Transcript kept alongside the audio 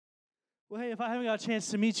Well, hey, if I haven't got a chance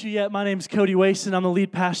to meet you yet, my name's Cody Wason. I'm the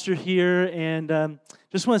lead pastor here, and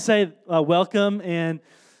just want to say welcome. And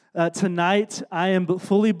tonight, I am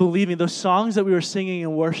fully believing those songs that we were singing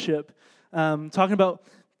in worship, talking about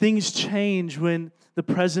things change when the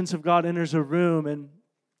presence of God enters a room, and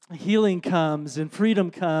healing comes, and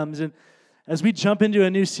freedom comes. And as we jump into a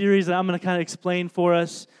new series that I'm going to kind of explain for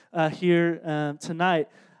us here tonight,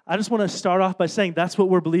 I just want to start off by saying that's what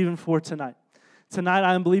we're believing for tonight. Tonight,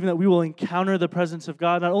 I am believing that we will encounter the presence of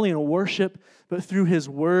God, not only in worship, but through His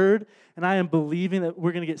Word. And I am believing that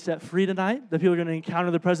we're going to get set free tonight, that people are going to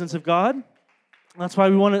encounter the presence of God. That's why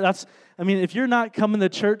we want to, if you're not coming to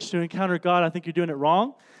church to encounter God, I think you're doing it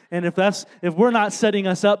wrong. And if we're not setting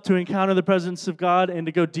us up to encounter the presence of God and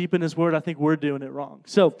to go deep in His Word, I think we're doing it wrong.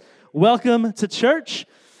 So, welcome to church.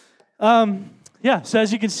 So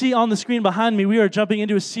as you can see on the screen behind me, we are jumping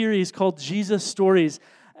into a series called Jesus Stories.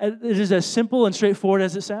 It is as simple and straightforward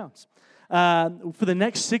as it sounds. For the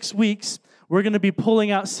next 6 weeks, we're going to be pulling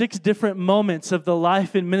out 6 different moments of the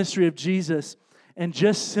life and ministry of Jesus and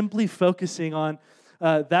just simply focusing on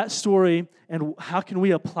that story and how can we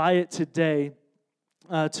apply it today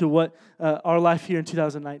to what our life here in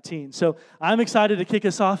 2019. So I'm excited to kick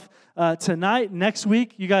us off tonight. Next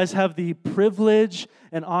week, you guys have the privilege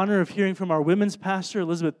and honor of hearing from our women's pastor,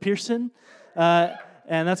 Elizabeth Pearson.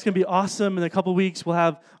 And that's going to be awesome. In a couple weeks, we'll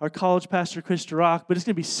have our college pastor, Chris Durock. But it's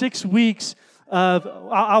going to be 6 weeks of,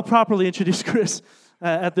 I'll properly introduce Chris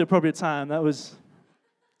at the appropriate time.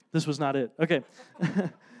 This was not it. Okay.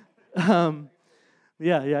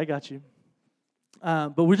 Yeah, I got you.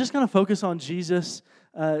 But we're just going to focus on Jesus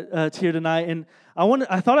here tonight. And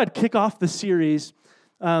I thought I'd kick off the series,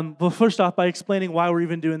 but first off, by explaining why we're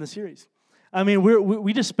even doing the series. I mean,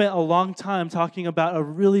 we just spent a long time talking about a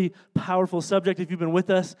really powerful subject. If you've been with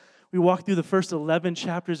us, we walked through the first 11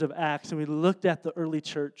 chapters of Acts, and we looked at the early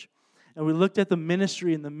church. And we looked at the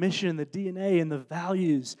ministry and the mission, the DNA and the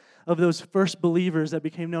values of those first believers that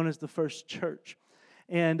became known as the first church.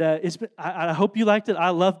 And I hope you liked it. I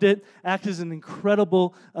loved it. Acts is an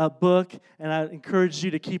incredible book, and I encourage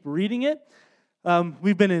you to keep reading it.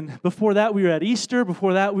 Before that, we were at Easter.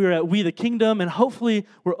 Before that, we were at We the Kingdom. And hopefully,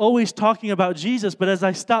 we're always talking about Jesus. But as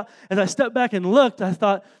I stepped back and looked, I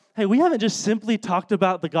thought, hey, we haven't just simply talked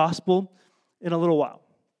about the gospel in a little while.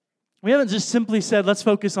 We haven't just simply said, let's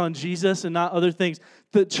focus on Jesus and not other things.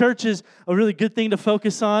 The church is a really good thing to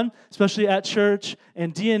focus on, especially at church,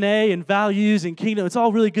 and DNA and values and kingdom. It's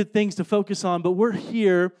all really good things to focus on, but we're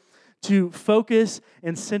here to focus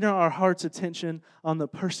and center our heart's attention on the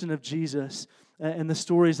person of Jesus and the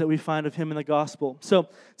stories that we find of Him in the gospel. So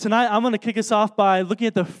tonight, I'm going to kick us off by looking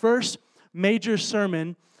at the first major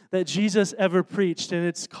sermon that Jesus ever preached, and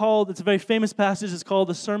it's a very famous passage. It's called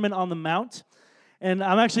the Sermon on the Mount. And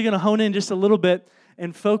I'm actually going to hone in just a little bit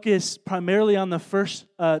and focus primarily on the first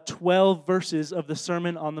 12 verses of the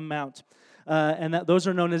Sermon on the Mount. Those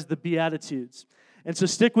are known as the Beatitudes. And so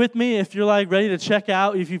stick with me if you're ready to check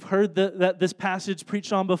out, if you've heard that this passage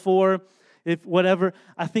preached on before, if whatever.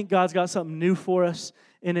 I think God's got something new for us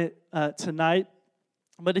in it tonight.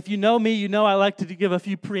 But if you know me, you know I like to give a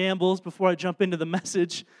few preambles before I jump into the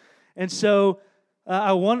message. And so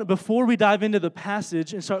before we dive into the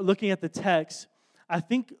passage and start looking at the text, I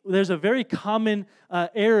think there's a very common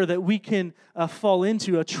error that we can fall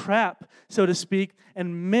into, a trap, so to speak,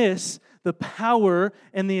 and miss the power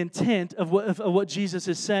and the intent of what Jesus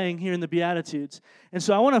is saying here in the Beatitudes. And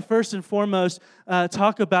so I want to first and foremost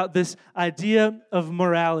talk about this idea of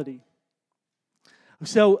morality.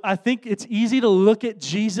 So I think it's easy to look at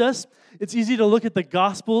Jesus. It's easy to look at the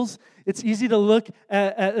Gospels. It's easy to look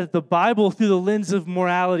at the Bible through the lens of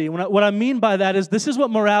morality. What I mean by that is this is what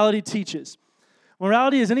morality teaches.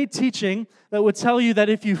 Morality is any teaching that would tell you that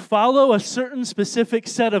if you follow a certain specific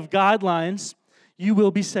set of guidelines, you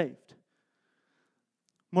will be saved.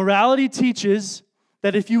 Morality teaches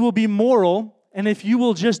that if you will be moral and if you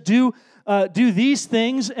will just do these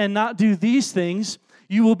things and not do these things,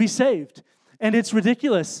 you will be saved. And it's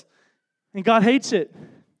ridiculous. And God hates it.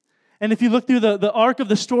 And if you look through the arc of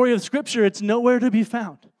the story of Scripture, it's nowhere to be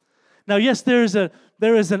found. Now, yes, there is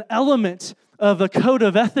an element of a code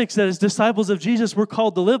of ethics that as disciples of Jesus we're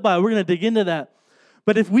called to live by. We're going to dig into that.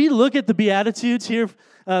 But if we look at the Beatitudes here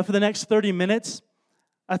for the next 30 minutes,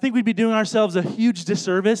 I think we'd be doing ourselves a huge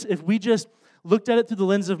disservice if we just looked at it through the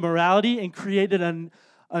lens of morality and created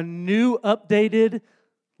a new, updated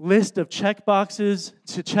list of check boxes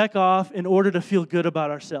to check off in order to feel good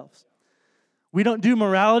about ourselves. We don't do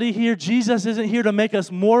morality here. Jesus isn't here to make us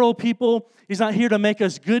moral people. He's not here to make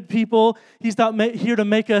us good people. He's not here to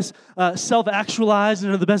make us self-actualized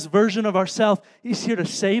and the best version of ourselves. He's here to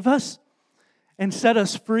save us and set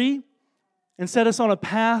us free and set us on a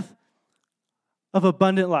path of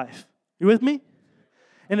abundant life. You with me?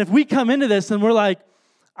 And if we come into this and we're like,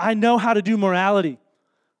 I know how to do morality.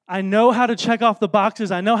 I know how to check off the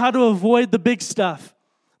boxes. I know how to avoid the big stuff,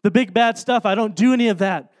 the big bad stuff. I don't do any of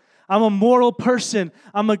that. I'm a moral person.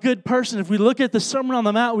 I'm a good person. If we look at the Sermon on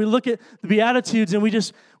the Mount, we look at the Beatitudes and we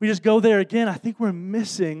just go there again, I think we're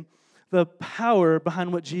missing the power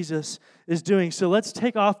behind what Jesus is doing. So let's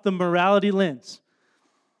take off the morality lens.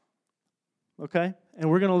 Okay? And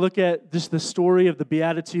we're going to look at just the story of the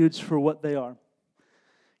Beatitudes for what they are.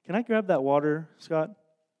 Can I grab that water, Scott?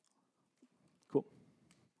 Cool.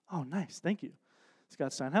 Oh, nice. Thank you.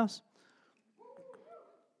 Scott Steinhaus.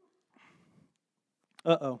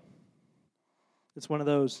 Uh-oh. It's one of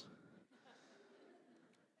those.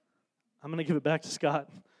 I'm going to give it back to Scott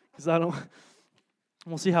because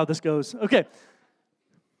we'll see how this goes. Okay.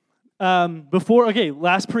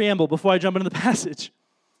 Last preamble before I jump into the passage.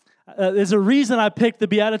 There's a reason I picked the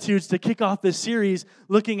Beatitudes to kick off this series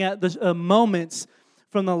looking at the moments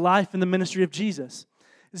from the life and the ministry of Jesus.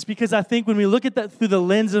 It's because I think when we look at that through the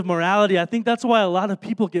lens of morality, I think that's why a lot of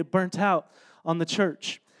people get burnt out on the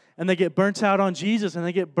church. And they get burnt out on Jesus, and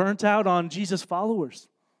they get burnt out on Jesus' followers.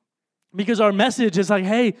 Because our message is like,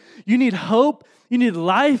 hey, you need hope, you need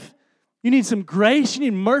life, you need some grace, you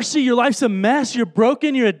need mercy, your life's a mess, you're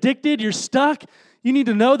broken, you're addicted, you're stuck. You need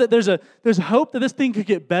to know that there's hope that this thing could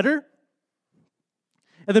get better.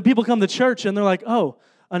 And then people come to church and they're like, oh,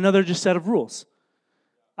 another just set of rules.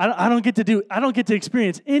 I don't get to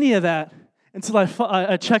experience any of that until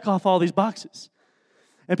I check off all these boxes.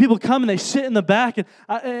 And people come and they sit in the back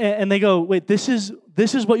and they go, wait, this is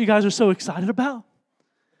what you guys are so excited about?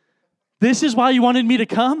 This is why you wanted me to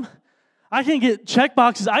come? I can get check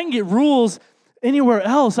boxes, I can get rules anywhere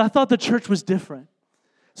else. I thought the church was different.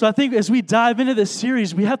 So I think as we dive into this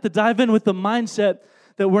series, we have to dive in with the mindset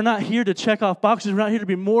that we're not here to check off boxes. We're not here to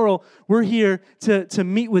be moral. We're here to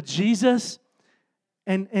meet with Jesus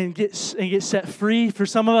and get set free. For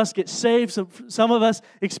some of us, get saved. Some of us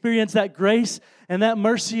experience that grace and that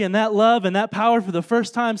mercy and that love and that power for the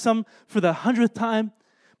first time, some for the 100th time.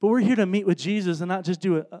 But we're here to meet with Jesus and not just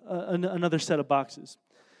do another set of boxes.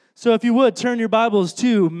 So if you would, turn your Bibles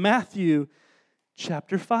to Matthew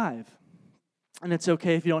chapter 5. And it's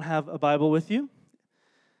okay if you don't have a Bible with you.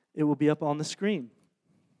 It will be up on the screen.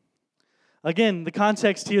 Again, the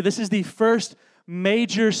context here, this is the first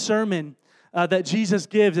major sermon that Jesus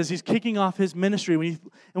gives as he's kicking off his ministry.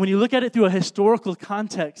 When you look at it through a historical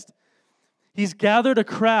context, he's gathered a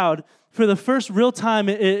crowd for the first real time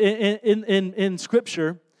in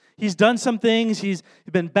Scripture. He's done some things. He's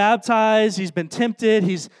been baptized. He's been tempted.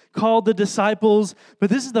 He's called the disciples.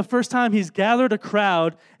 But this is the first time he's gathered a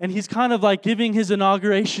crowd, and he's kind of like giving his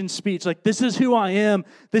inauguration speech. Like, this is who I am.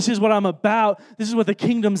 This is what I'm about. This is what the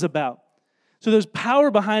kingdom's about. So there's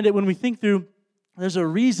power behind it when we think through. There's a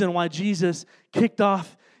reason why Jesus kicked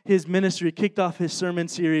off his ministry, kicked off his sermon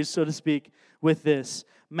series, so to speak, with this.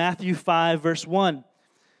 Matthew 5, verse 1.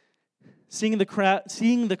 Seeing the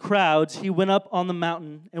crowds, he went up on the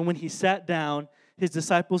mountain, and when he sat down, his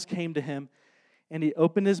disciples came to him, and he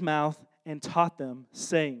opened his mouth and taught them,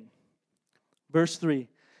 saying, verse 3,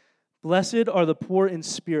 "Blessed are the poor in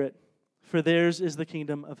spirit, for theirs is the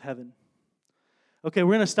kingdom of heaven." Okay,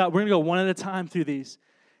 we're going to stop. We're going to go one at a time through these.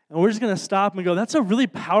 And we're just going to stop and go, that's a really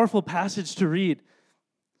powerful passage to read.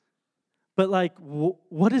 But like,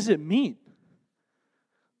 what does it mean?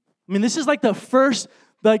 I mean, this is like the first,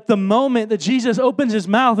 like the moment that Jesus opens his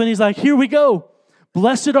mouth and he's like, here we go.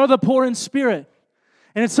 Blessed are the poor in spirit.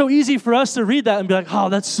 And it's so easy for us to read that and be like, oh,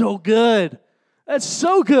 that's so good. That's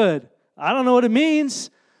so good. I don't know what it means,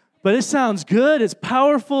 but it sounds good. It's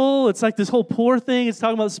powerful. It's like this whole poor thing. It's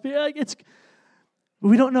talking about the spirit.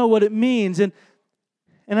 We don't know what it means. And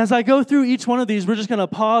as I go through each one of these, we're just going to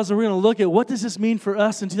pause and we're going to look at what does this mean for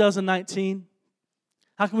us in 2019?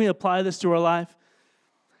 How can we apply this to our life?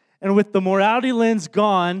 And with the morality lens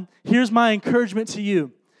gone, here's my encouragement to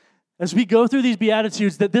you. As we go through these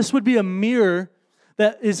Beatitudes, that this would be a mirror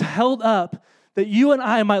that is held up, that you and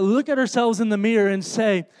I might look at ourselves in the mirror and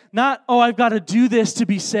say, not, oh, I've got to do this to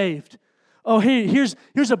be saved. Oh, hey, here's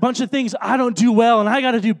a bunch of things I don't do well and I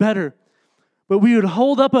got to do better. But we would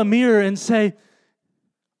hold up a mirror and say,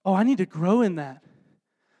 oh, I need to grow in that.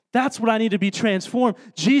 That's what I need to be transformed.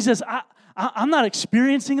 Jesus, I'm not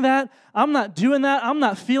experiencing that. I'm not doing that. I'm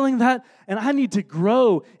not feeling that. And I need to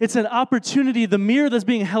grow. It's an opportunity. The mirror that's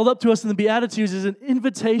being held up to us in the Beatitudes is an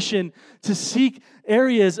invitation to seek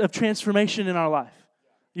areas of transformation in our life.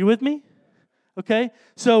 You with me? Okay?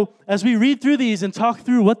 So as we read through these and talk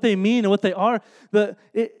through what they mean and what they are,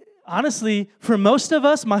 honestly, for most of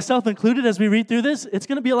us, myself included, as we read through this, it's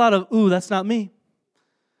going to be a lot of, ooh, that's not me.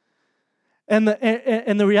 And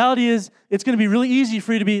the reality is, it's going to be really easy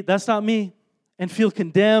for you to be, that's not me, and feel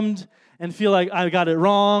condemned, and feel like I got it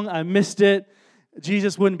wrong, I missed it,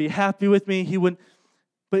 Jesus wouldn't be happy with me, he wouldn't.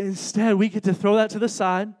 But instead, we get to throw that to the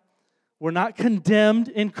side. We're not condemned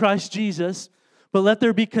in Christ Jesus, but let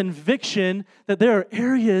there be conviction that there are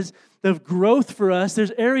areas of growth for us.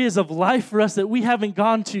 There's areas of life for us that we haven't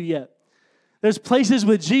gone to yet. There's places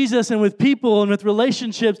with Jesus and with people and with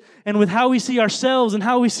relationships and with how we see ourselves and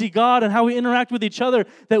how we see God and how we interact with each other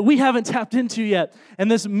that we haven't tapped into yet. And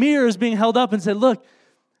this mirror is being held up and said, look,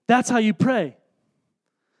 that's how you pray.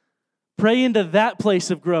 Pray into that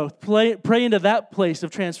place of growth. Pray into that place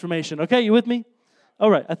of transformation. Okay, you with me?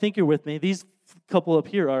 All right, I think you're with me. These couple up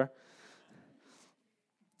here are.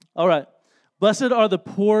 All right. Blessed are the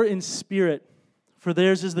poor in spirit, for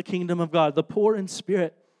theirs is the kingdom of God. The poor in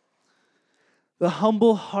spirit. The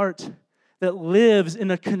humble heart that lives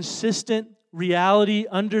in a consistent reality,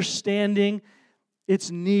 understanding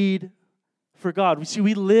its need for God.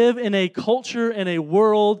 We live in a culture and a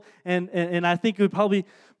world, and I think it probably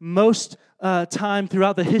most time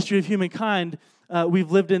throughout the history of humankind,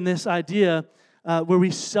 we've lived in this idea where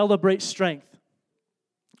we celebrate strength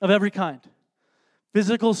of every kind.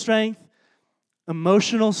 Physical strength,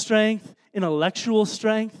 emotional strength, intellectual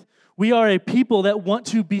strength. We are a people that want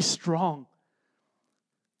to be strong.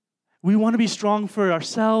 We want to be strong for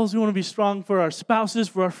ourselves. We want to be strong for our spouses,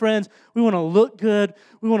 for our friends. We want to look good.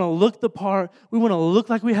 We want to look the part. We want to look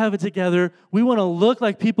like we have it together. We want to look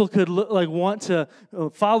like people could want to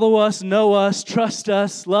follow us, know us, trust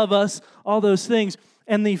us, love us, all those things.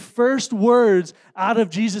 And the first words out of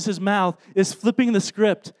Jesus' mouth is flipping the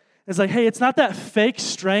script. It's like, hey, it's not that fake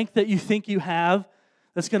strength that you think you have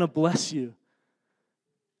that's going to bless you.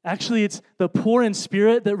 Actually, it's the poor in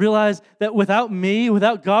spirit that realize that without me,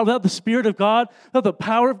 without God, without the Spirit of God, without the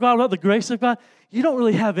power of God, without the grace of God, you don't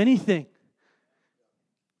really have anything.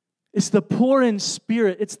 It's the poor in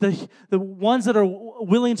spirit. It's the ones that are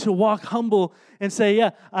willing to walk humble and say,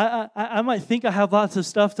 yeah, I might think I have lots of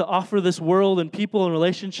stuff to offer this world and people and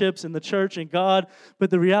relationships and the church and God, but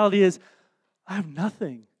the reality is I have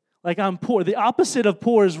nothing. Like I'm poor. The opposite of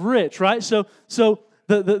poor is rich, right? So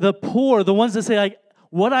the poor, the ones that say like,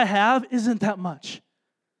 what I have isn't that much.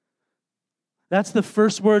 That's the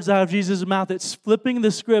first words out of Jesus' mouth. It's flipping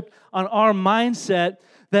the script on our mindset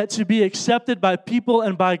that to be accepted by people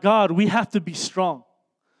and by God, we have to be strong.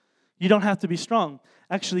 You don't have to be strong.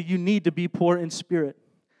 Actually, you need to be poor in spirit.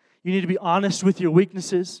 You need to be honest with your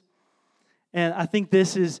weaknesses. And I think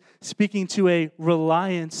this is speaking to a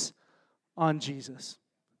reliance on Jesus.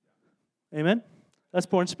 Amen? That's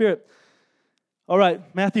poor in spirit. All right,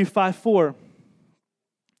 Matthew 5:4.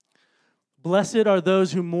 Blessed are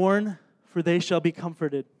those who mourn, for they shall be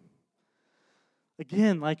comforted.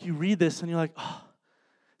 Again, like you read this and you're like, oh.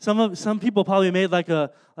 Some people probably made like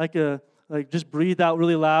just breathed out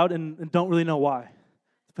really loud and don't really know why.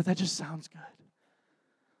 But that just sounds good.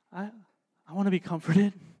 I want to be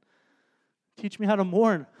comforted. Teach me how to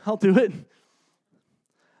mourn. I'll do it.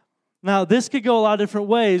 Now, this could go a lot of different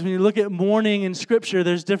ways. When you look at mourning in Scripture,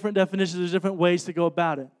 there's different definitions, there's different ways to go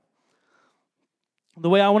about it. The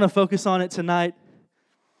way I want to focus on it tonight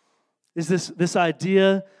is this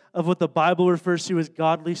idea of what the Bible refers to as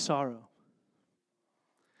godly sorrow.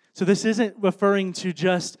 So this isn't referring to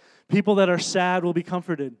just people that are sad will be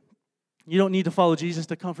comforted. You don't need to follow Jesus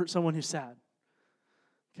to comfort someone who's sad.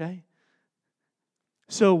 Okay?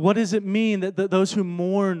 So what does it mean that those who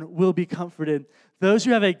mourn will be comforted? Those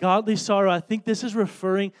who have a godly sorrow, I think this is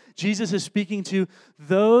referring, Jesus is speaking to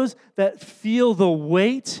those that feel the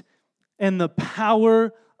weight and the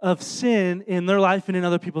power of sin in their life and in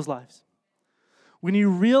other people's lives. When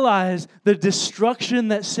you realize the destruction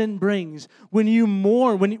that sin brings, when you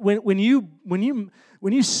mourn, when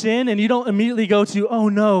you sin and you don't immediately go to, oh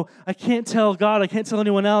no, I can't tell God, I can't tell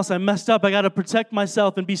anyone else, I messed up, I got to protect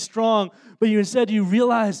myself and be strong, but instead you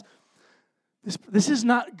realize, this is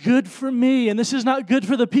not good for me, and this is not good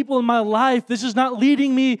for the people in my life. This is not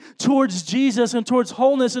leading me towards Jesus and towards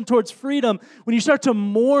wholeness and towards freedom. When you start to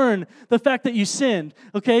mourn the fact that you sinned,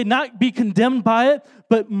 okay, not be condemned by it,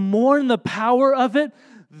 but mourn the power of it,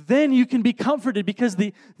 then you can be comforted, because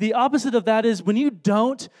the opposite of that is when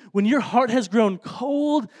your heart has grown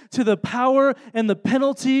cold to the power and the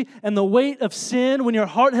penalty and the weight of sin, when your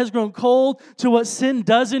heart has grown cold to what sin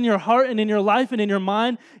does in your heart and in your life and in your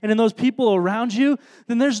mind and in those people around you,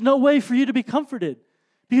 then there's no way for you to be comforted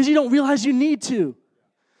because you don't realize you need to.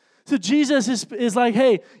 So Jesus is like,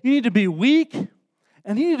 hey, you need to be weak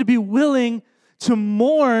and you need to be willing to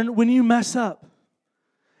mourn when you mess up.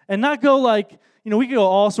 And not go like, we could go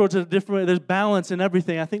all sorts of different, there's balance and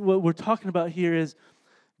everything. I think what we're talking about here is,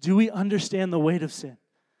 do we understand the weight of sin?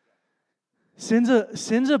 Sin's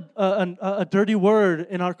a dirty word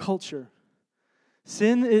in our culture.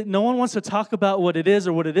 Sin, no one wants to talk about what it is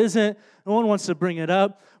or what it isn't. No one wants to bring it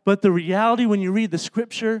up. But the reality when you read the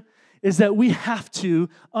Scripture is that we have to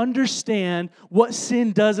understand what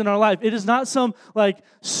sin does in our life. It is not some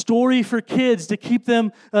story for kids to keep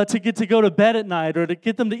them to get to go to bed at night or to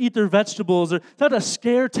get them to eat their vegetables. Or it's not a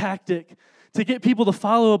scare tactic to get people to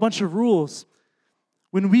follow a bunch of rules.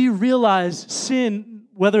 When we realize sin,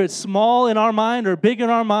 whether it's small in our mind or big in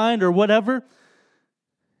our mind or whatever,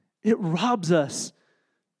 it robs us.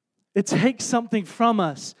 It takes something from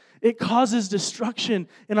us. It causes destruction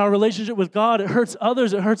in our relationship with God. It hurts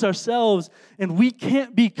others. It hurts ourselves. And we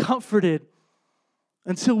can't be comforted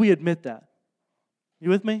until we admit that.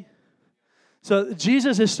 You with me? So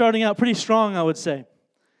Jesus is starting out pretty strong, I would say.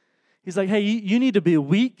 He's like, hey, you need to be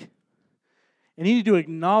weak. And you need to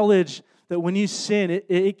acknowledge that when you sin,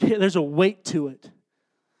 there's a weight to it.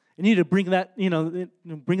 You need to bring that,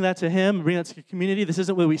 bring that to Him, bring that to the community. This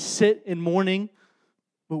isn't where we sit in mourning,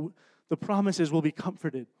 but the promise is we'll be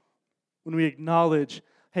comforted when we acknowledge,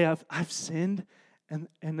 hey, I've sinned, and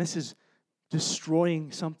this is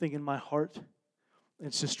destroying something in my heart.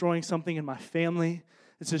 It's destroying something in my family.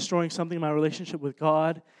 It's destroying something in my relationship with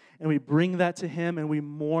God. And we bring that to Him, and we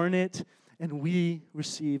mourn it, and we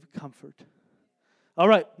receive comfort. All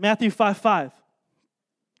right, Matthew 5:5.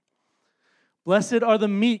 Blessed are the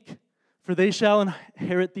meek, for they shall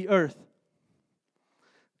inherit the earth.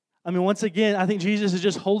 I mean, once again, I think Jesus is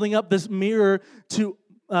just holding up this mirror to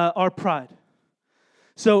our pride.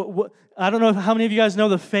 So I don't know how many of you guys know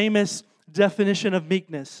the famous definition of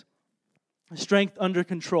meekness. Strength under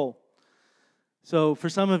control. So for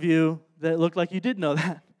some of you, that looked like you did know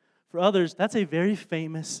that. For others, that's a very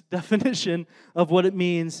famous definition of what it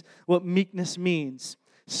means, what meekness means.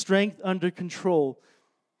 Strength under control.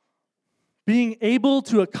 Being able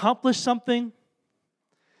to accomplish something,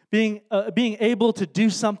 being able to do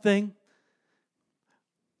something,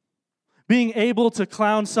 being able to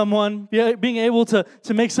clown someone, being able to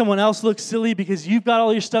make someone else look silly because you've got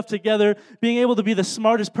all your stuff together, being able to be the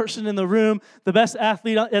smartest person in the room, the best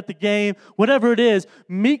athlete at the game, whatever it is,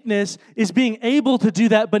 meekness is being able to do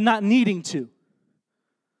that but not needing to.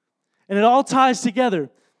 And it all ties together.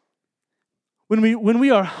 When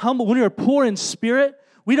we are humble, when we are poor in spirit,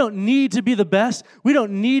 we don't need to be the best. We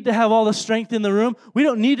don't need to have all the strength in the room. We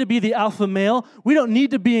don't need to be the alpha male. We don't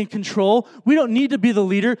need to be in control. We don't need to be the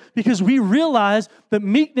leader because we realize that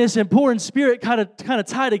meekness and poor in spirit kind of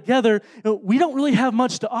tie together. We don't really have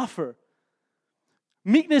much to offer.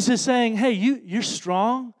 Meekness is saying, hey, you're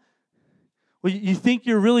strong. Well, you think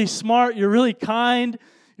you're really smart. You're really kind.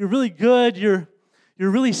 You're really good. You're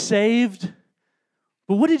really saved.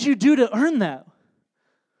 But what did you do to earn that?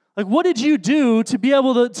 Like, what did you do to be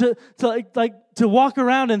able to walk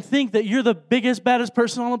around and think that you're the biggest, baddest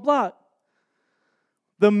person on the block?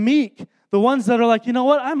 The meek, the ones that are like, you know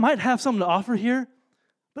what, I might have something to offer here,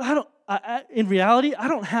 but in reality, I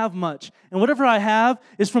don't have much. And whatever I have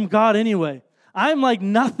is from God anyway. I'm like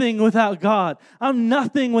nothing without God. I'm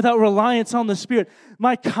nothing without reliance on the Spirit.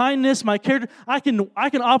 My kindness, my character, I can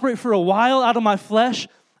operate for a while out of my flesh.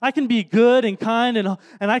 I can be good and kind and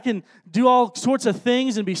I can do all sorts of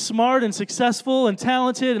things and be smart and successful and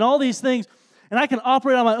talented and all these things. And I can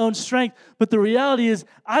operate on my own strength. But the reality is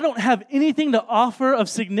I don't have anything to offer of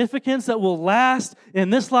significance that will last in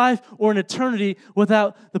this life or in eternity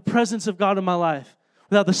without the presence of God in my life,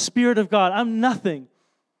 without the Spirit of God. I'm nothing.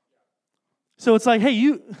 So it's like,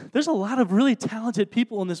 hey, there's a lot of really talented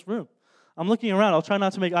people in this room. I'm looking around. I'll try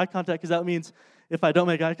not to make eye contact because that means if I don't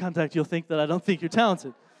make eye contact, you'll think that I don't think you're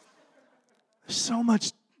talented. There's so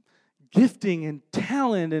much gifting and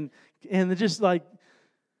talent and just like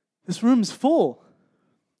this room's full.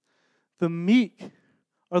 The meek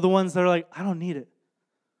are the ones that are like, I don't need it.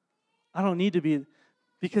 I don't need to be,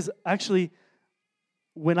 because actually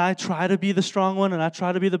when I try to be the strong one and I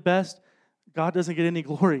try to be the best, God doesn't get any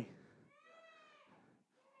glory.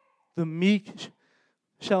 The meek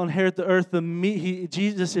shall inherit the earth.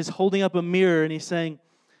 Jesus is holding up a mirror and He's saying,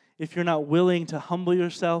 if you're not willing to humble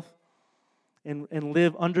yourself and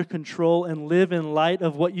live under control and live in light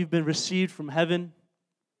of what you've been received from heaven,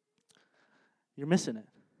 you're missing it.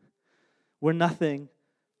 We're nothing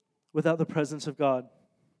without the presence of God.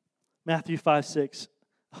 Matthew 5:6.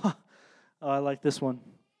 Oh, I like this one.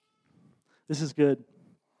 This is good.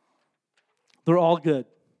 They're all good.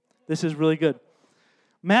 This is really good.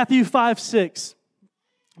 Matthew 5:6.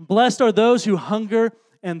 Blessed are those who hunger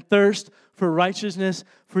and thirst for righteousness,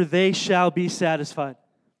 for they shall be satisfied.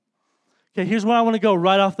 Okay, here's where I want to go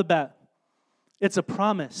right off the bat. It's a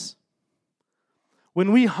promise.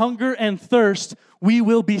 When we hunger and thirst, we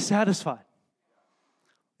will be satisfied.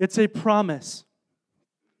 It's a promise.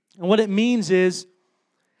 And what it means is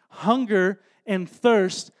hunger and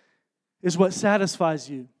thirst is what satisfies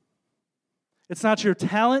you. It's not your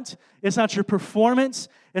talent. It's not your performance.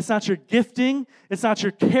 It's not your gifting. It's not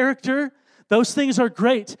your character. Those things are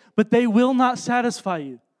great, but they will not satisfy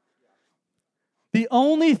you. The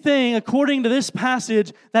only thing, according to this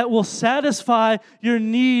passage, that will satisfy your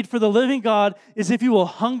need for the living God is if you will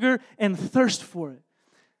hunger and thirst for it.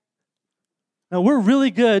 Now, we're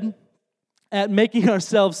really good at making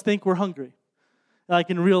ourselves think we're hungry, like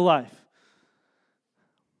in real life.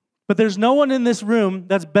 But there's no one in this room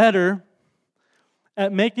that's better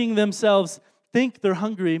at making themselves think they're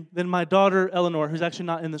hungry than my daughter, Eleanor, who's actually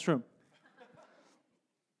not in this room.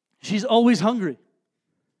 She's always hungry.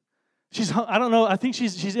 I don't know, I think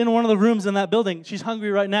she's in one of the rooms in that building. She's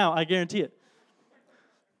hungry right now, I guarantee it.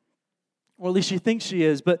 Or at least she thinks she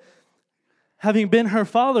is. But having been her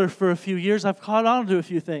father for a few years, I've caught on to a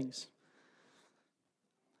few things.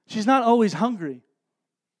 She's not always hungry.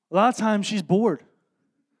 A lot of times she's bored.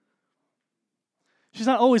 She's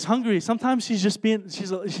not always hungry. Sometimes she's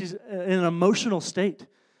in an emotional state.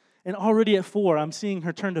 And already at 4, I'm seeing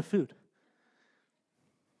her turn to food.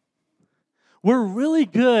 We're really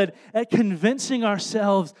good at convincing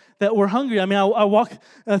ourselves that we're hungry. I mean, I walk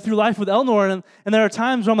through life with Eleanor, and there are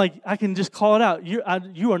times where I'm like, I can just call it out. You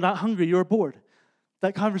are not hungry. You're bored.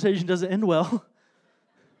 That conversation doesn't end well.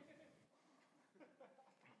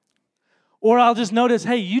 Or I'll just notice,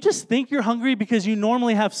 hey, you just think you're hungry because you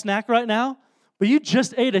normally have snack right now, but you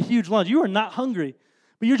just ate a huge lunch. You are not hungry,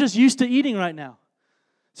 but you're just used to eating right now.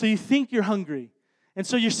 So you think you're hungry. And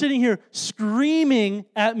so you're sitting here screaming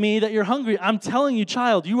at me that you're hungry. I'm telling you,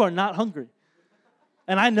 child, you are not hungry.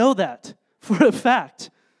 And I know that for a fact.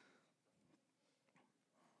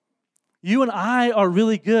 You and I are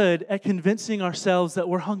really good at convincing ourselves that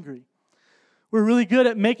we're hungry. We're really good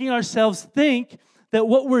at making ourselves think that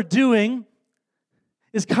what we're doing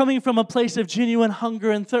is coming from a place of genuine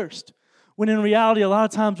hunger and thirst, when in reality, a lot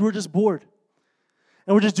of times we're just bored.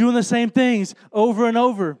 And we're just doing the same things over and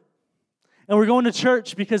over. And we're going to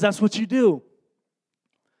church because that's what you do.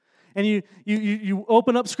 And you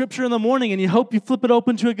open up Scripture in the morning and you hope you flip it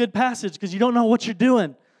open to a good passage because you don't know what you're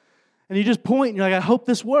doing. And you just point and you're like, I hope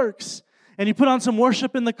this works. And you put on some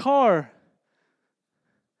worship in the car.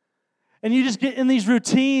 And you just get in these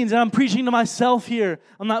routines. And I'm preaching to myself here.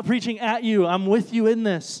 I'm not preaching at you. I'm with you in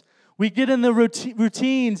this. We get in the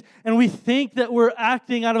routines and we think that we're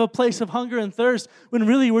acting out of a place of hunger and thirst when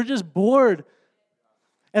really we're just bored.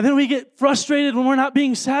 And then we get frustrated when we're not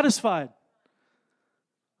being satisfied.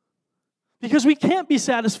 Because we can't be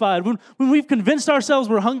satisfied. When we've convinced ourselves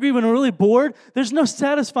we're hungry, when we're really bored, there's no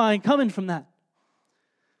satisfying coming from that.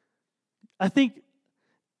 I think,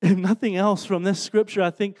 if nothing else from this scripture,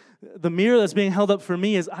 I think the mirror that's being held up for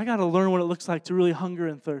me is I got to learn what it looks like to really hunger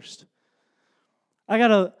and thirst. I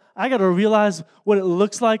got to realize what it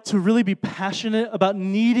looks like to really be passionate about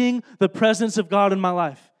needing the presence of God in my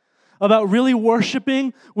life. About really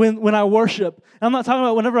worshiping when I worship. And I'm not talking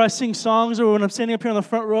about whenever I sing songs or when I'm standing up here on the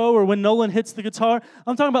front row or when Nolan hits the guitar.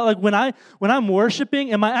 I'm talking about like when I'm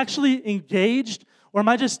worshiping, am I actually engaged or am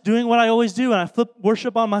I just doing what I always do and I flip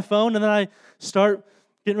worship on my phone and then I start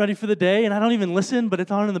getting ready for the day and I don't even listen, but it's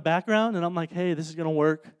on in the background and I'm like, hey, this is going to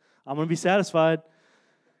work. I'm going to be satisfied.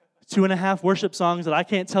 2.5 worship songs that I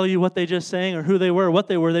can't tell you what they just sang or who they were, what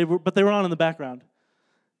they were, but they were on in the background.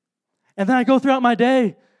 And then I go throughout my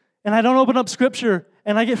day and I don't open up Scripture,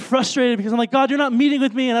 and I get frustrated because I'm like, God, you're not meeting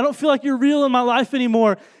with me, and I don't feel like you're real in my life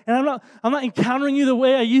anymore, and I'm not encountering you the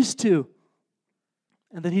way I used to.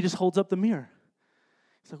 And then he just holds up the mirror.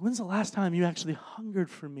 He's like, when's the last time you actually hungered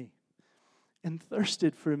for me and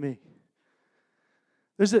thirsted for me?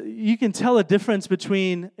 You can tell a difference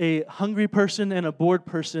between a hungry person and a bored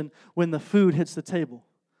person when the food hits the table.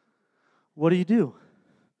 What do?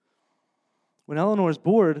 When Eleanor's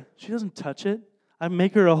bored, she doesn't touch it. I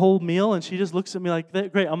make her a whole meal, and she just looks at me like,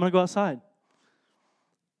 great, I'm going to go outside.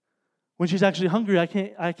 When she's actually hungry, I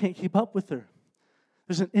can't keep up with her.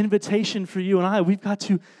 There's an invitation for you and I. We've got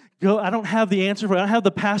to go. I don't have the answer for it. I don't have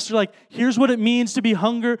the pastor like, here's what it means to be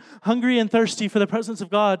hungry and thirsty for the presence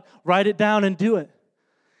of God. Write it down and do it.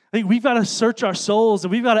 I think we've got to search our souls,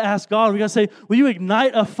 and we've got to ask God. We've got to say, will you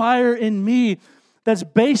ignite a fire in me that's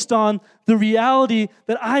based on the reality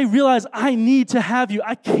that I realize I need to have you.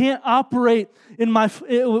 I can't operate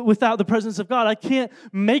without the presence of God. I can't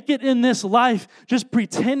make it in this life just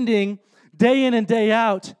pretending day in and day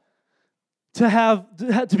out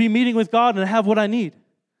to be meeting with God and have what I need.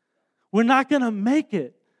 We're not going to make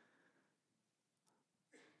it.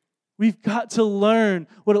 We've got to learn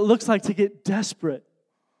what it looks like to get desperate,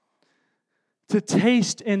 to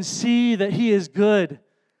taste and see that He is good,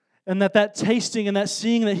 and that tasting and that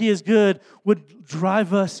seeing that He is good would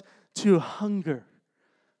drive us to hunger.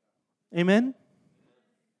 Amen?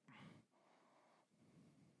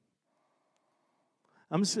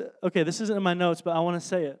 Okay, this isn't in my notes, but I want to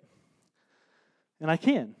say it. And I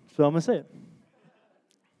can, so I'm going to say it.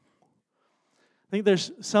 I think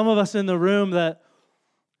there's some of us in the room that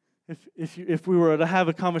if we were to have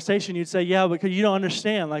a conversation, you'd say, yeah, but you don't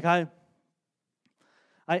understand. Like, I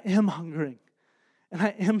am hungering, and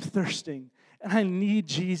I am thirsting, and I need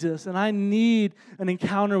Jesus, and I need an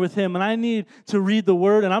encounter with Him, and I need to read the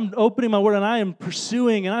Word, and I'm opening my Word, and I am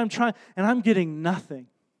pursuing, and I'm trying, and I'm getting nothing.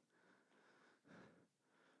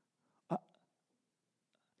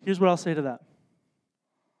 Here's what I'll say to that.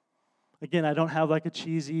 Again, I don't have like a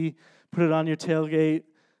cheesy, put it on your tailgate,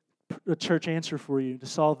 a church answer for you to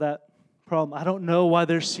solve that problem. I don't know why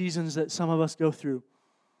there's seasons that some of us go through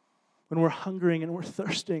when we're hungering and we're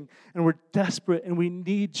thirsting and we're desperate and we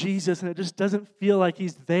need Jesus and it just doesn't feel like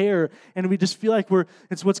He's there, and we just feel like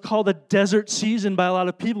it's what's called a desert season by a lot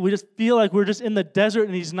of people. We just feel like we're just in the desert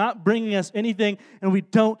and He's not bringing us anything and we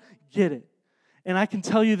don't get it. And I can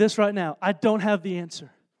tell you this right now, I don't have the answer.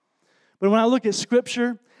 But when I look at Scripture,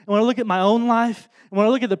 and when I look at my own life, and when I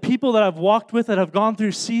look at the people that I've walked with that have gone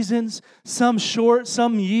through seasons, some short,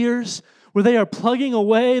 some years, where they are plugging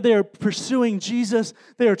away, they are pursuing Jesus,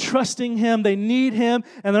 they are trusting Him, they need Him,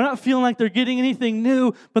 and they're not feeling like they're getting anything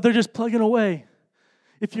new, but they're just plugging away.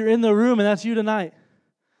 If you're in the room and that's you tonight,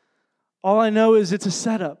 all I know is it's a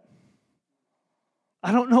setup.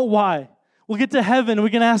 I don't know why. We'll get to heaven and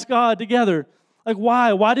we can ask God together. Like,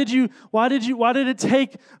 why? Why did it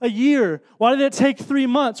take a year? Why did it take 3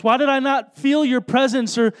 months? Why did I not feel your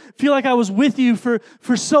presence or feel like I was with you for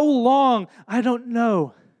so long? I don't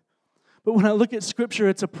know. But when I look at Scripture,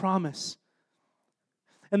 it's a promise.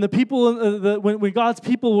 And the people, when God's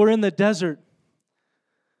people were in the desert,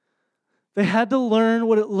 they had to learn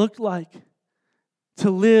what it looked like to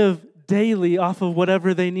live daily off of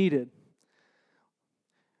whatever they needed.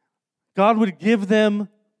 God would give them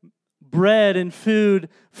bread and food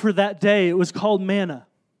for that day. It was called manna.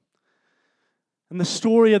 And the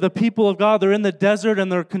story of the people of God, they're in the desert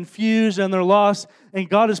and they're confused and they're lost, and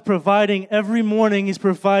God is providing every morning. He's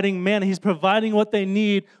providing manna. He's providing what they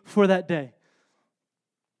need for that day.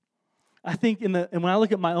 I think and when I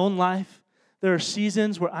look at my own life, there are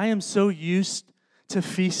seasons where I am so used to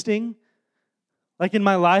feasting. Like in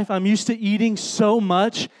my life, I'm used to eating so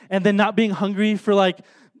much and then not being hungry for like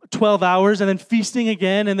 12 hours and then feasting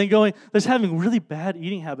again and then just having really bad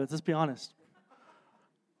eating habits, let's be honest.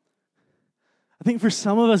 I think for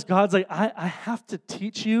some of us, God's like, I have to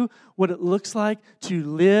teach you what it looks like to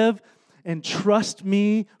live and trust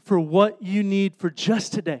me for what you need for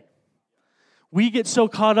just today. We get so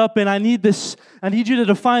caught up in, I need you to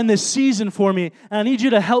define this season for me, and I need you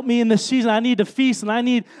to help me in this season. I need to feast, and I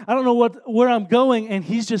don't know where I'm going. And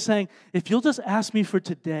He's just saying, if you'll just ask me for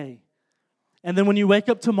today, and then when you wake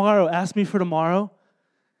up tomorrow, ask me for tomorrow.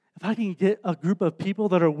 If I can get a group of people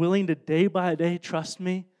that are willing to day by day trust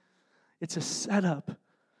me, it's a setup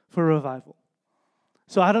for revival.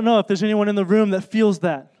 So I don't know if there's anyone in the room that feels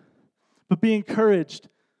that, but be encouraged.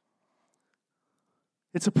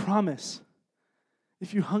 It's a promise.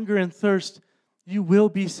 If you hunger and thirst, you will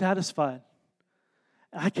be satisfied.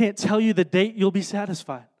 I can't tell you the date you'll be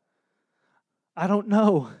satisfied. I don't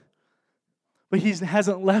know. But He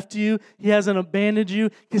hasn't left you. He hasn't abandoned you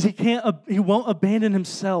because He won't abandon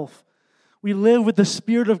Himself. We live with the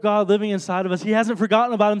Spirit of God living inside of us. He hasn't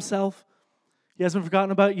forgotten about Himself. He hasn't forgotten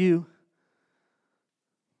about you.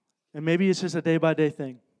 And maybe it's just a day-by-day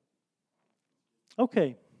thing.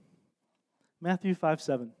 Okay. Matthew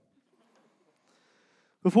 5:7.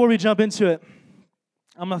 Before we jump into it,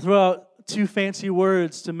 I'm going to throw out 2 fancy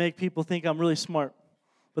words to make people think I'm really smart.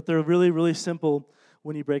 But they're really, really simple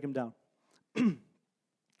when you break them down.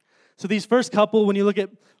 So these first couple, when you look at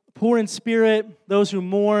poor in spirit, those who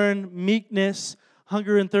mourn, meekness,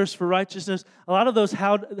 hunger and thirst for righteousness, a lot of those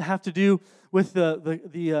have to do with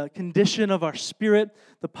the condition of our spirit,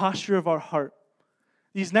 the posture of our heart.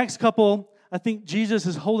 These next couple, I think Jesus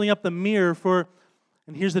is holding up the mirror for,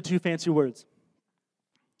 and here's the 2 fancy words,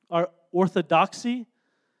 our orthodoxy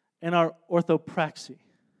and our orthopraxy.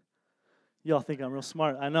 Y'all think I'm real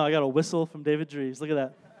smart. I know, I got a whistle from David Dries. Look at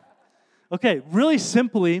that. Okay, really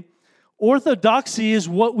simply, orthodoxy is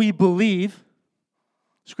what we believe.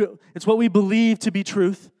 It's what we believe to be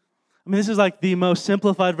truth. I mean, this is like the most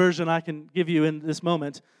simplified version I can give you in this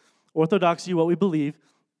moment. Orthodoxy, what we believe.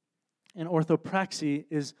 And orthopraxy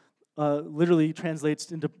is literally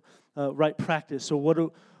translates into right practice.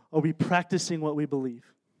 So are we practicing what we believe?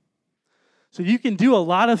 So you can do a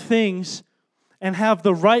lot of things and have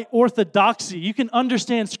the right orthodoxy. You can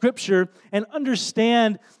understand Scripture and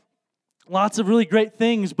understand lots of really great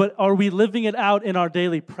things, but are we living it out in our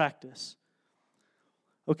daily practice?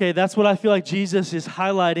 Okay, that's what I feel like Jesus is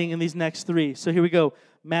highlighting in these next three. So here we go.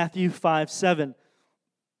 Matthew 5:7.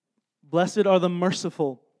 Blessed are the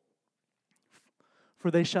merciful,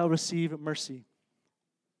 for they shall receive mercy.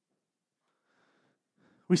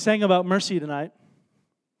 We sang about mercy tonight.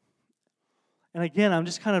 And again, I'm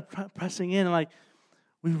just kind of pressing in, like,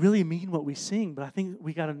 we really mean what we sing, but I think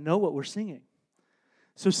we got to know what we're singing.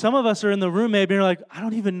 So some of us are in the room maybe, and you're like, I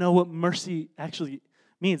don't even know what mercy actually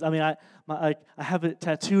means. I mean, I have it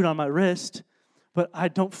tattooed on my wrist, but I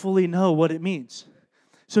don't fully know what it means.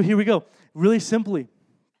 So here we go. Really simply,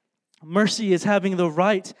 mercy is having the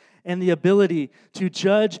right and the ability to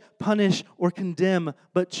judge, punish, or condemn,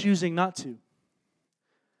 but choosing not to.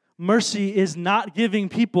 Mercy is not giving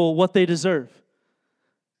people what they deserve.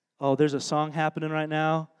 Oh, there's a song happening right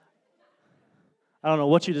now. I don't know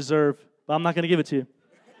what you deserve, but I'm not going to give it to you.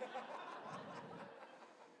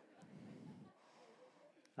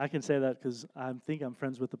 I can say that because I think I'm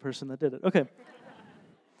friends with the person that did it. Okay.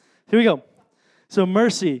 Here we go. So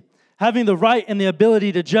mercy, having the right and the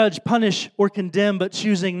ability to judge, punish, or condemn, but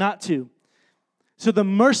choosing not to. So the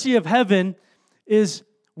mercy of heaven is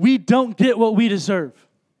we don't get what we deserve.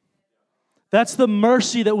 That's the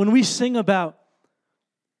mercy that when we sing about,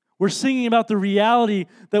 we're singing about the reality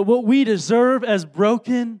that what we deserve as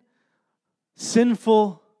broken,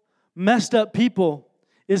 sinful, messed up people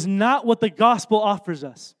is not what the gospel offers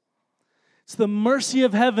us. It's the mercy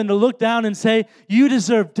of heaven to look down and say, you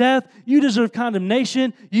deserve death, you deserve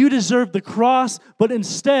condemnation, you deserve the cross, but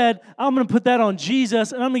instead, I'm going to put that on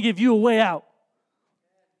Jesus and I'm going to give you a way out.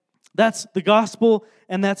 That's the gospel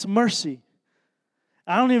and that's mercy.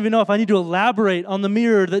 I don't even know if I need to elaborate on the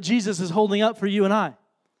mirror that Jesus is holding up for you and I.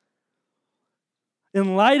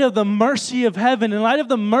 In light of the mercy of heaven, in light of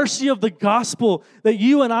the mercy of the gospel that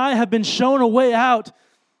you and I have been shown a way out,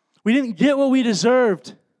 we didn't get what we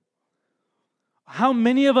deserved. How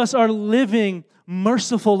many of us are living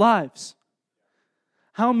merciful lives?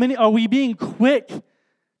 How many are we being quick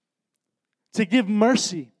to give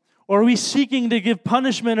mercy? Or are we seeking to give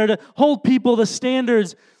punishment or to hold people to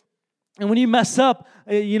standards? And when you mess up,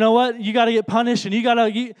 you know what? You got to get punished, and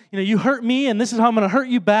you hurt me, and this is how I'm going to hurt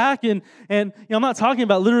you back. And I'm not talking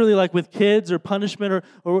about literally like with kids or punishment,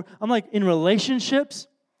 or I'm like in relationships.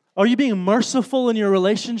 Are you being merciful in your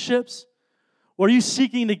relationships? Or are you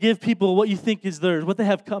seeking to give people what you think is theirs, what they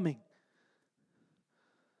have coming?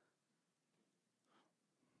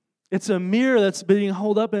 It's a mirror that's being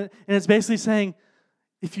held up, and it's basically saying,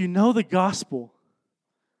 if you know the gospel,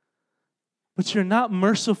 but you're not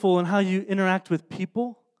merciful in how you interact with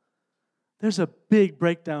people, there's a big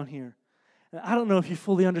breakdown here. And I don't know if you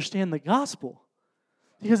fully understand the gospel,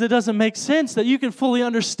 because it doesn't make sense that you can fully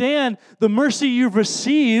understand the mercy you've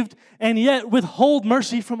received and yet withhold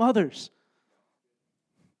mercy from others.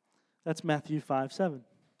 That's Matthew 5:7.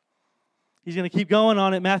 He's going to keep going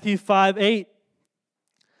on it. Matthew 5:8.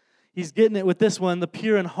 He's getting it with this one, the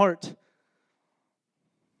pure in heart.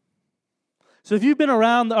 So if you've been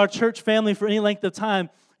around our church family for any length of time,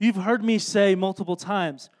 you've heard me say multiple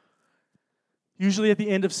times, usually at the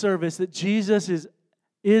end of service, that Jesus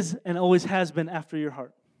is and always has been after your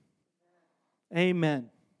heart. Amen.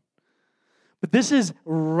 But this is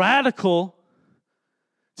radical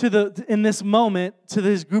in this moment to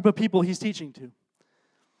this group of people he's teaching to.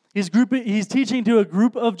 He's teaching to a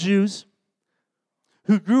group of Jews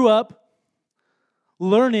who grew up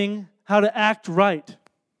learning how to act right,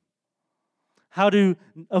 how to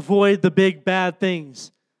avoid the big bad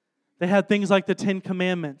things. They had things like the 10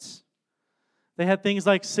 Commandments. They had things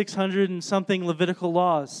like 600 and something Levitical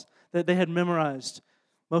laws that they had memorized,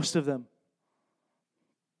 most of them.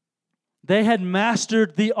 They had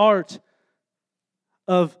mastered the art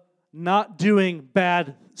of not doing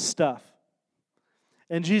bad stuff.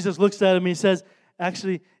 And Jesus looks at him and he says,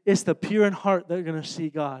 actually, it's the pure in heart that are going to see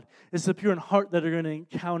God. It's the pure in heart that are going to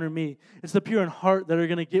encounter me. It's the pure in heart that are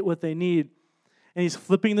going to get what they need. And he's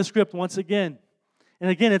flipping the script once again. And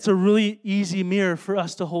again, it's a really easy mirror for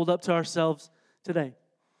us to hold up to ourselves today.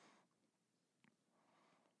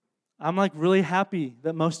 I'm like really happy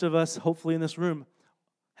that most of us, hopefully in this room,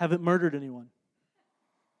 haven't murdered anyone,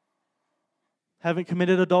 haven't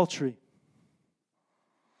committed adultery,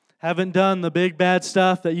 haven't done the big bad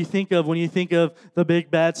stuff that you think of when you think of the big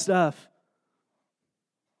bad stuff.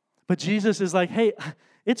 But Jesus is like, hey,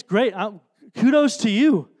 it's great. Kudos to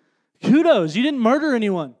you. kudos, you didn't murder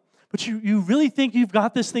anyone. But you really think you've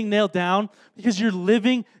got this thing nailed down because you're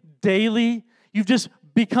living daily. You've just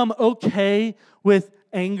become okay with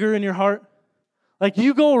anger in your heart. Like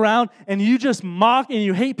you go around and you just mock and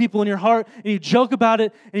you hate people in your heart and you joke about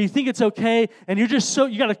it and you think it's okay and you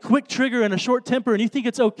got a quick trigger and a short temper and you think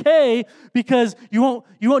it's okay because you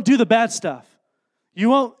won't do the bad stuff. You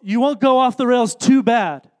won't go off the rails too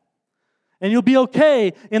bad. And you'll be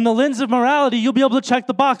okay. In the lens of morality, you'll be able to check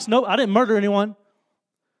the box. Nope, I didn't murder anyone.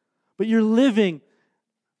 But you're living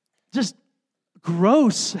just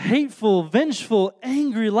gross, hateful, vengeful,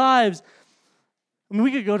 angry lives. I mean,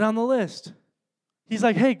 we could go down the list. He's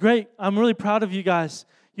like, hey, great, I'm really proud of you guys.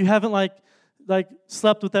 You haven't like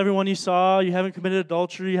slept with everyone you saw. You haven't committed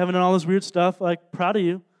adultery. You haven't done all this weird stuff. Like, proud of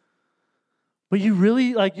you. But you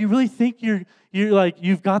really think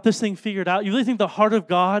you've got this thing figured out. You really think the heart of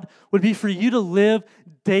God would be for you to live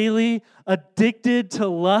daily addicted to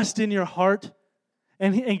lust in your heart?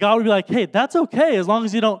 And God would be like, hey, that's okay as long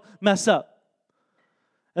as you don't mess up.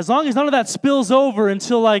 As long as none of that spills over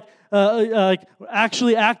until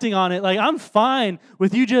actually acting on it. Like, I'm fine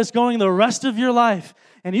with you just going the rest of your life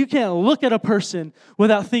and you can't look at a person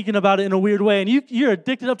without thinking about it in a weird way. And you're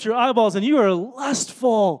addicted up to your eyeballs and you are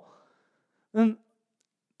lustful. And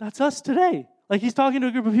that's us today. Like, he's talking to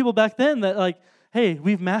a group of people back then that like, hey,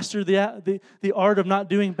 we've mastered the art of not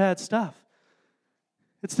doing bad stuff.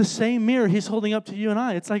 It's the same mirror he's holding up to you and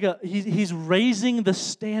I. It's like he's raising the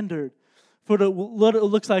standard for what it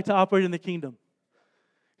looks like to operate in the kingdom.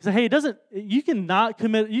 He said, hey, you cannot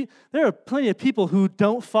commit. There are plenty of people who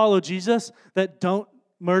don't follow Jesus that don't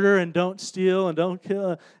murder and don't steal and don't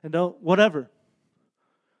kill and don't whatever.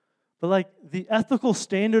 But like the ethical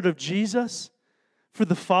standard of Jesus for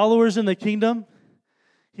the followers in the kingdom,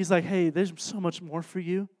 he's like, hey, there's so much more for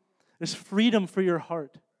you. There's freedom for your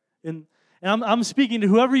heart. And I'm speaking to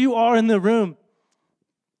whoever you are in the room.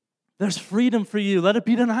 There's freedom for you. Let it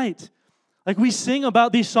be tonight. Like we sing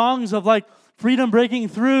about these songs of like freedom breaking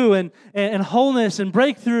through and wholeness and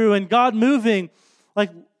breakthrough and God moving. Like,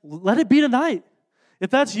 let it be tonight. If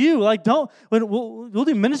that's you, like we'll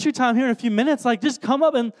do ministry time here in a few minutes. Like just come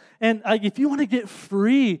up and like, if you want to get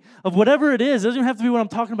free of whatever it is, it doesn't even have to be what I'm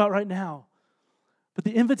talking about right now. But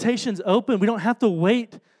the invitation's open. We don't have to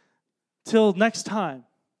wait till next time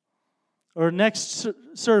or next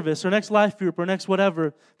service or next life group or next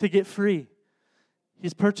whatever to get free.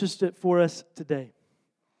 He's purchased it for us today.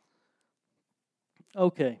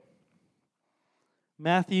 Okay.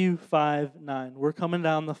 Matthew 5:9. We're coming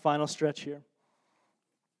down the final stretch here.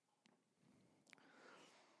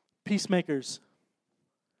 Peacemakers.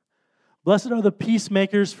 Blessed are the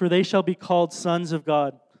peacemakers, for they shall be called sons of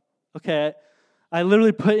God. Okay, I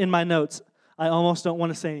literally put in my notes, I almost don't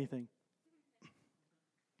want to say anything.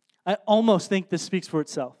 I almost think this speaks for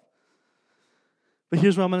itself. But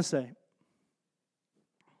here's what I'm going to say.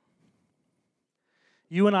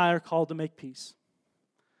 You and I are called to make peace.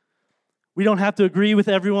 We don't have to agree with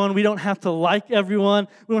everyone. We don't have to like everyone.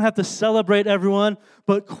 We don't have to celebrate everyone.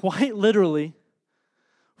 But quite literally,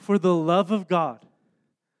 for the love of God,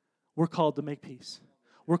 we're called to make peace.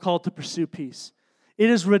 We're called to pursue peace. It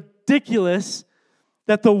is ridiculous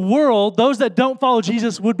that the world, those that don't follow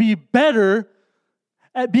Jesus, would be better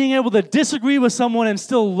at being able to disagree with someone and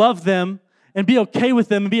still love them and be okay with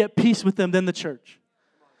them and be at peace with them than the church.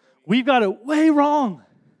 We've got it way wrong.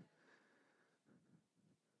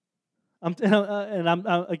 I'm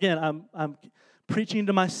preaching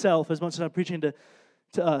to myself as much as I'm preaching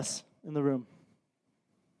to us in the room.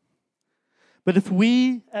 But if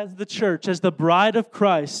we, as the church, as the bride of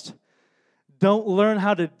Christ, don't learn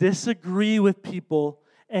how to disagree with people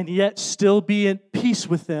and yet still be in peace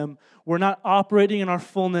with them, we're not operating in our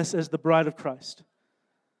fullness as the bride of Christ.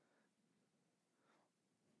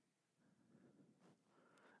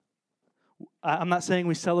 I'm not saying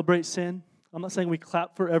we celebrate sin. I'm not saying we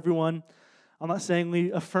clap for everyone. I'm not saying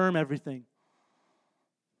we affirm everything.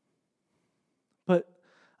 But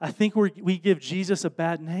I think we give Jesus a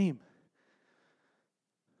bad name.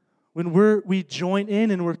 When we join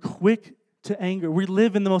in and we're quick to anger, we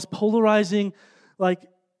live in the most polarizing,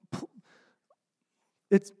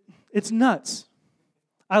 it's nuts.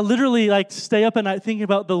 I literally stay up at night thinking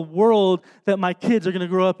about the world that my kids are going to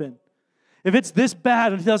grow up in. If it's this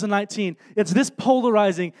bad in 2019, it's this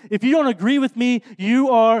polarizing. If you don't agree with me, you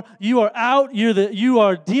are out. You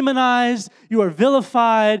are demonized. You are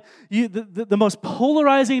vilified. The most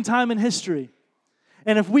polarizing time in history.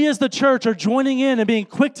 And if we as the church are joining in and being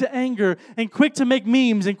quick to anger and quick to make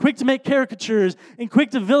memes and quick to make caricatures and quick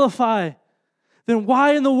to vilify, then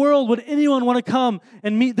why in the world would anyone want to come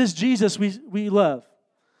and meet this Jesus we love?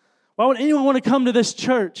 Why would anyone want to come to this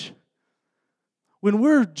church? when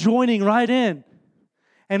we're joining right in.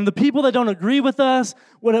 And the people that don't agree with us,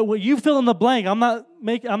 what you fill in the blank, I'm not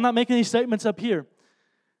making these statements up here.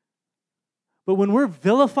 But when we're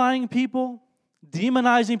vilifying people,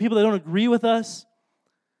 demonizing people that don't agree with us,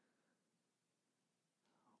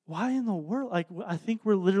 why in the world? I think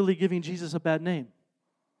we're literally giving Jesus a bad name.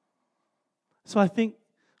 So I think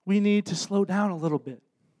we need to slow down a little bit.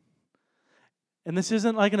 And this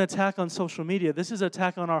isn't like an attack on social media. This is an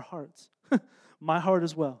attack on our hearts. My heart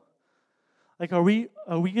as well. Like, are we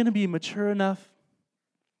going to be mature enough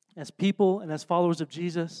as people and as followers of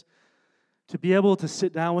Jesus to be able to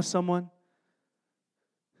sit down with someone,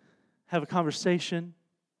 have a conversation,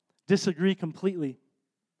 disagree completely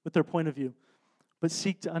with their point of view, but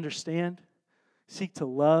seek to understand, seek to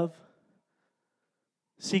love,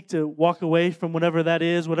 seek to walk away from whatever that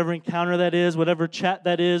is, whatever encounter that is, whatever chat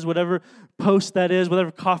that is, whatever post that is,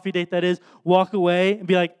 whatever coffee date that is, walk away and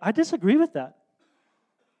be like, I disagree with that.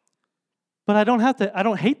 But I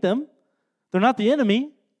don't hate them. They're not the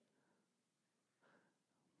enemy.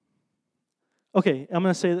 Okay, I'm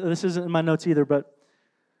going to say that this isn't in my notes either, but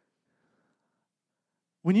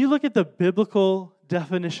when you look at the biblical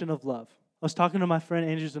definition of love, I was talking to my friend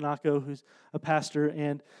Andrew Zanako, who's a pastor,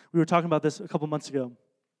 and we were talking about this a couple months ago.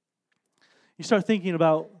 You start thinking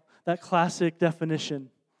about that classic definition.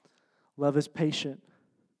 Love is patient.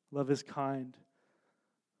 Love is kind.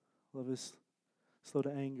 Love is slow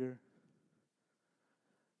to anger.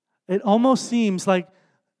 It almost seems like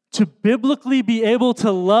to biblically be able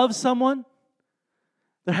to love someone,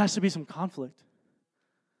 there has to be some conflict.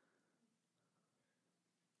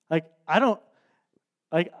 I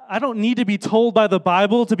don't need to be told by the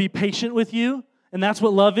Bible to be patient with you, and that's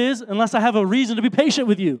what love is, unless I have a reason to be patient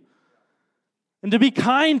with you and to be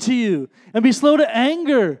kind to you and be slow to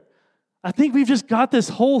anger. I think we've just got this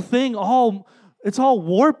whole thing it's all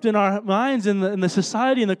warped in our minds, in the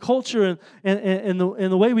society, in the culture, and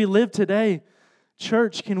the way we live today.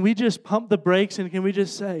 Church, can we just pump the brakes and can we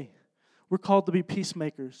just say, we're called to be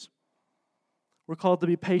peacemakers. We're called to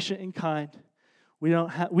be patient and kind.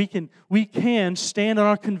 We can stand on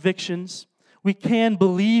our convictions. We can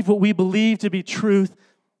believe what we believe to be truth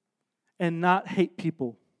and not hate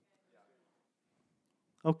people.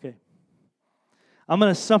 Okay. I'm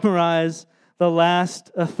going to summarize the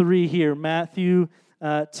last three here. Matthew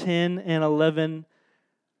 10 and 11.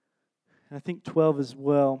 And I think 12 as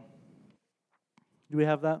well. Do we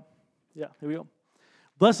have that? Yeah, here we go.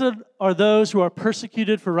 Blessed are those who are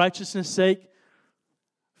persecuted for righteousness' sake,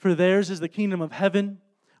 for theirs is the kingdom of heaven.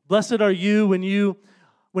 Blessed are you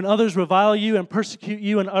when others revile you and persecute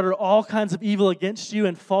you and utter all kinds of evil against you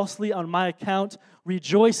and falsely on my account.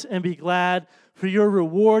 Rejoice and be glad, for your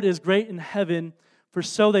reward is great in heaven, for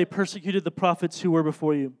so they persecuted the prophets who were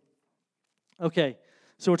before you. Okay,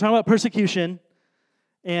 so we're talking about persecution,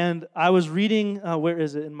 and I was reading, where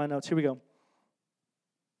is it in my notes? Here we go.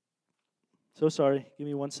 So sorry, give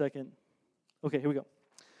me 1 second. Okay, here we go.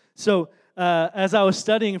 So, as I was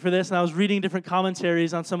studying for this, and I was reading different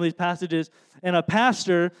commentaries on some of these passages, and a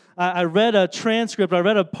pastor, I read a transcript, I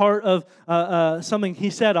read a part of something he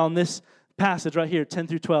said on this passage right here, 10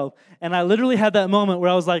 through 12, and I literally had that moment where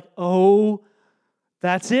I was like, oh,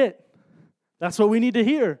 that's it. That's what we need to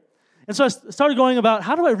hear. And so I started going about,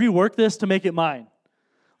 how do I rework this to make it mine?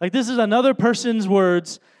 Like, this is another person's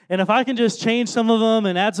words, and if I can just change some of them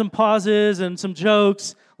and add some pauses and some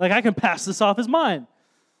jokes, like, I can pass this off as mine.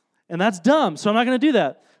 And that's dumb, so I'm not going to do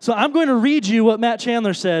that. So I'm going to read you what Matt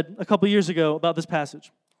Chandler said a couple years ago about this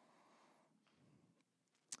passage.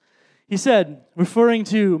 He said, referring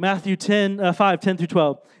to Matthew 5, 10 through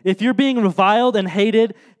 12, if you're being reviled and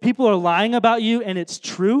hated, people are lying about you, and it's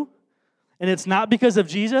true, and it's not because of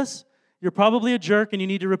Jesus, you're probably a jerk and you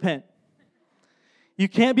need to repent. You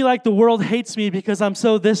can't be like, the world hates me because I'm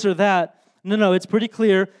so this or that. No, it's pretty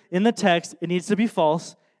clear in the text, it needs to be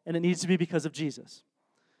false, and it needs to be because of Jesus.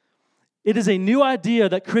 It is a new idea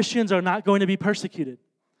that Christians are not going to be persecuted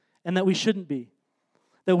and that we shouldn't be.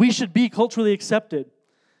 That we should be culturally accepted.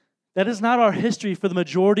 That is not our history for the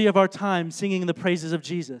majority of our time singing the praises of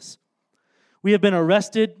Jesus. We have been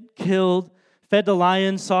arrested, killed, fed to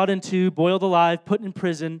lions, sawed in two, boiled alive, put in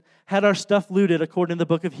prison, had our stuff looted according to the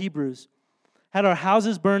book of Hebrews, had our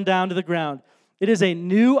houses burned down to the ground. It is a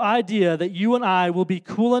new idea that you and I will be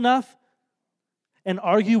cool enough and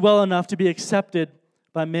argue well enough to be accepted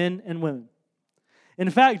by men and women. In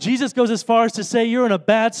fact, Jesus goes as far as to say you're in a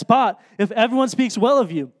bad spot if everyone speaks well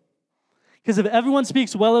of you. Because if everyone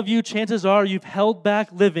speaks well of you, chances are you've held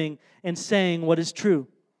back living and saying what is true.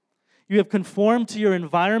 You have conformed to your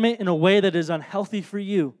environment in a way that is unhealthy for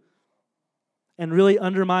you and really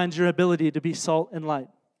undermines your ability to be salt and light.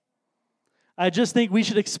 I just think we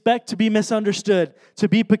should expect to be misunderstood, to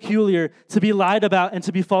be peculiar, to be lied about, and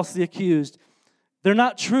to be falsely accused. They're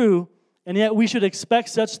not true, and yet we should expect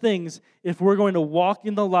such things if we're going to walk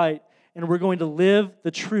in the light and we're going to live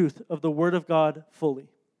the truth of the Word of God fully.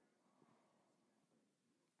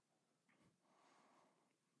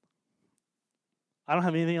 I don't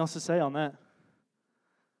have anything else to say on that.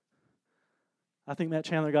 I think Matt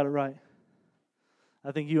Chandler got it right.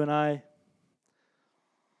 I think you and I,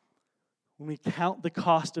 when we count the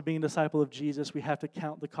cost of being a disciple of Jesus, we have to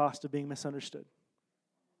count the cost of being misunderstood.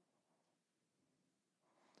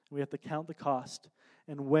 We have to count the cost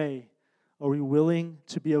and weigh, are we willing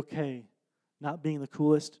to be okay not being the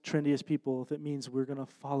coolest, trendiest people if it means we're going to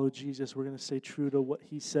follow Jesus, we're going to stay true to what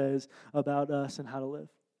He says about us and how to live.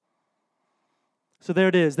 So there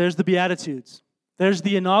it is. There's the Beatitudes. There's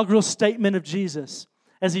the inaugural statement of Jesus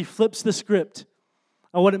as He flips the script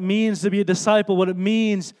on what it means to be a disciple, what it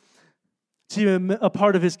means to be a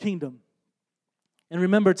part of His kingdom. And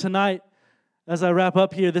remember, tonight, as I wrap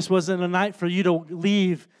up here, this wasn't a night for you to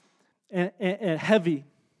leave and heavy,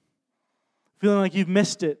 feeling like you've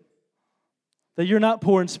missed it, that you're not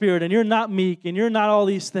poor in spirit, and you're not meek, and you're not all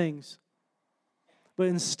these things. But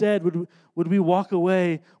instead, would we walk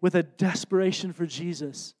away with a desperation for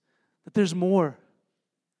Jesus, that there's more.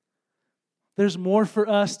 There's more for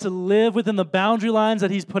us to live within the boundary lines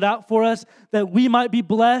that He's put out for us, that we might be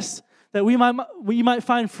blessed, that we might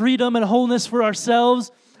find freedom and wholeness for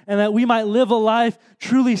ourselves, and that we might live a life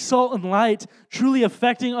truly salt and light, truly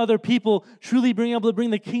affecting other people, truly being able to bring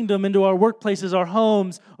the kingdom into our workplaces, our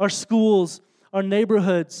homes, our schools, our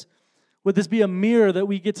neighborhoods. Would this be a mirror that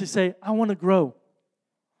we get to say, I want to grow?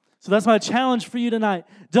 So that's my challenge for you tonight.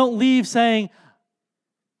 Don't leave saying,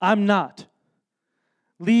 I'm not.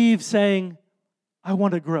 Leave saying, I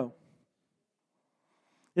want to grow.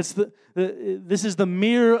 This is the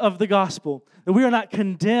mirror of the gospel, that we are not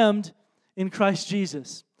condemned in Christ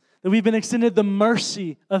Jesus, that we've been extended the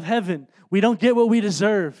mercy of heaven. We don't get what we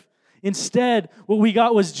deserve. Instead, what we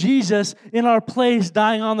got was Jesus in our place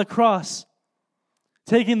dying on the cross,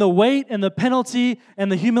 taking the weight and the penalty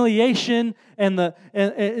and the humiliation and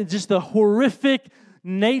just the horrific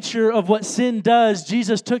nature of what sin does.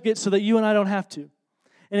 Jesus took it so that you and I don't have to.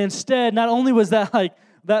 And instead, not only was that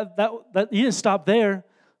that He didn't stop there.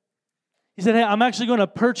 He said, hey, I'm actually going to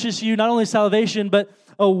purchase you not only salvation, but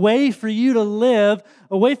a way for you to live,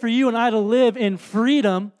 a way for you and I to live in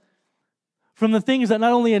freedom from the things that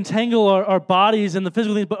not only entangle our bodies and the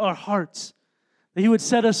physical things, but our hearts. That He would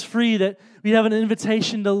set us free, that we have an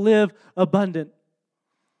invitation to live abundant.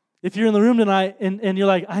 If you're in the room tonight and you're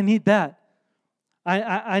like, I need that.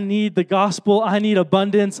 I need the gospel. I need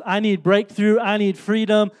abundance. I need breakthrough. I need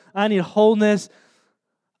freedom. I need wholeness.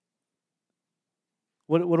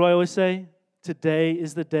 What do I always say? Today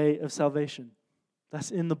is the day of salvation.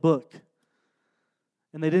 That's in the book.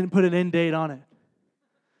 And they didn't put an end date on it.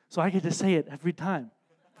 So I get to say it every time,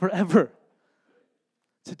 forever.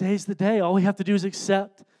 Today's the day. All we have to do is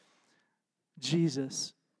accept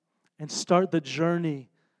Jesus and start the journey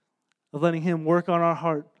of letting Him work on our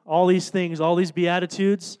heart. All these things, all these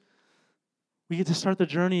Beatitudes, we get to start the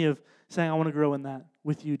journey of saying, I want to grow in that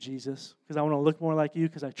with you, Jesus, because I want to look more like you,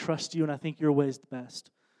 because I trust you and I think your way is the best.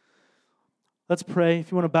 Let's pray.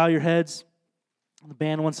 If you want to bow your heads, the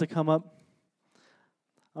band wants to come up.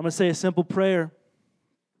 I'm going to say a simple prayer.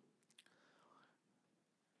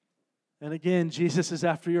 And again, Jesus is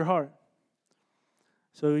after your heart.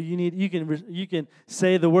 So you can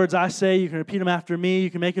say the words I say, you can repeat them after me, you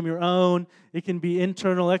can make them your own. It can be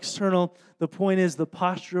internal, external. The point is the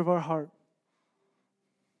posture of our heart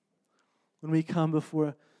when we come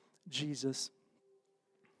before Jesus.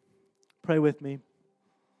 Pray with me.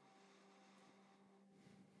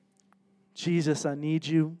 Jesus, I need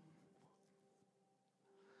you.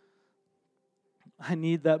 I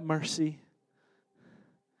need that mercy.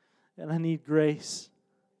 And I need grace.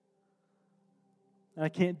 And I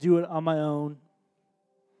can't do it on my own.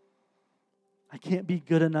 I can't be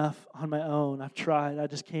good enough on my own. I've tried. I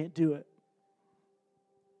just can't do it.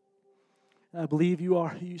 And I believe you are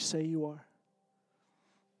who you say you are.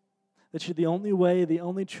 That you're the only way, the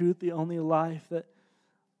only truth, the only life, that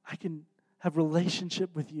I can have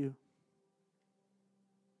relationship with you.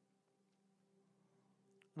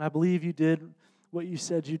 And I believe you did what you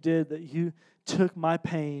said you did, that you took my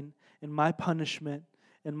pain and my punishment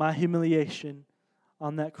and my humiliation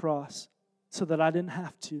on that cross so that I didn't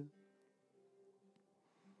have to.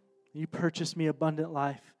 You purchased me abundant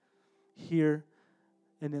life here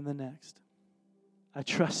and in the next. I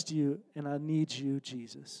trust you and I need you,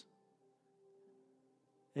 Jesus.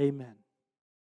 Amen.